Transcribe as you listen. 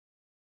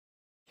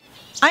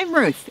I'm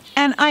Ruth,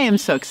 and I am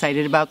so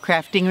excited about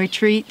Crafting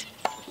Retreat.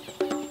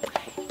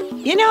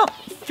 You know,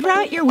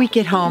 throughout your week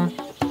at home,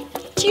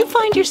 do you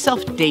find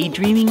yourself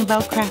daydreaming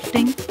about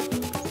crafting?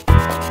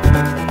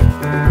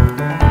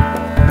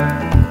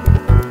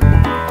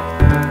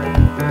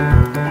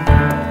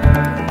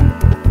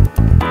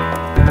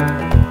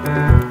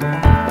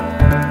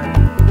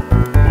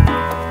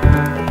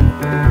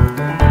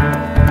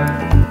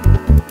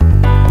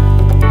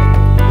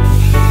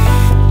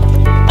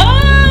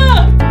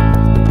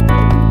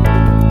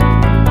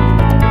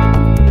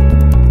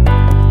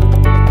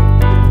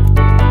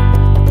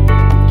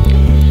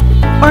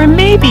 Or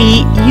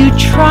maybe you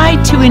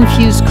try to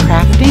infuse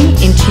crafting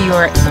into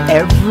your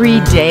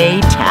everyday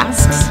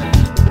tasks.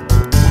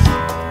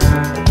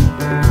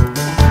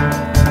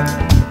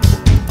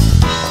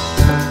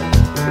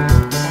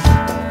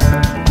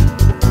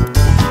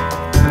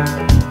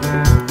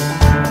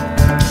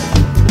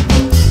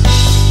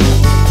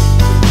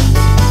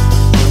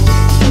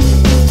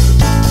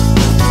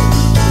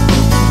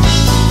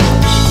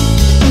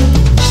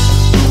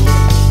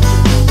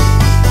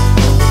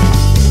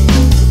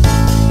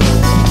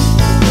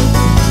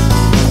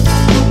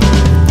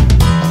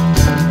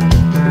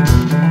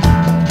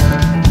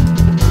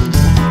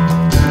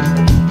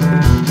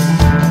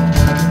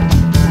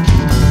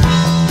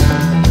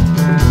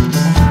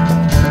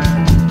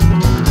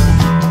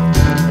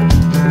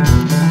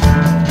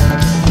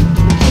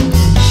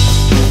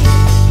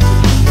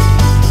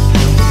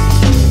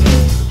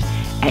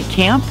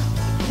 Camp,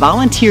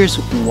 volunteers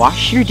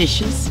wash your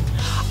dishes.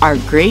 Our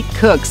great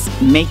cooks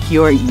make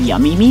your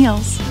yummy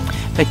meals.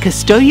 The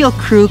custodial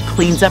crew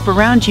cleans up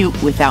around you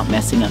without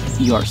messing up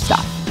your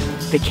stuff.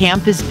 The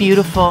camp is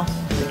beautiful,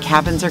 the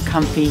cabins are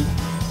comfy,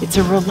 it's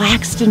a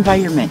relaxed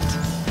environment.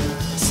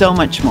 So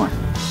much more.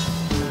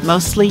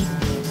 Mostly,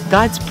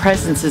 God's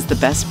presence is the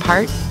best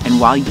part, and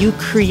while you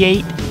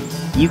create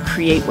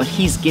what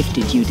He's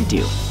gifted you to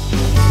do.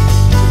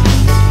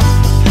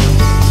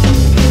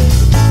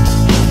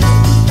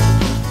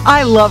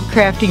 I love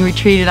Crafting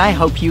Retreat and I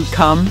hope you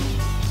come.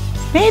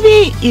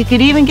 Maybe you could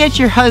even get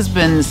your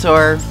husbands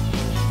or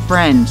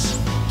friends,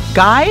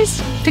 guys,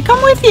 to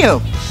come with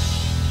you.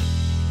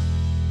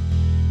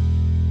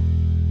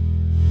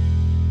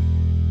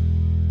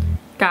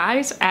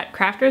 Guys at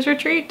Crafters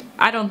Retreat?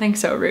 I don't think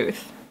so,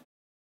 Ruth.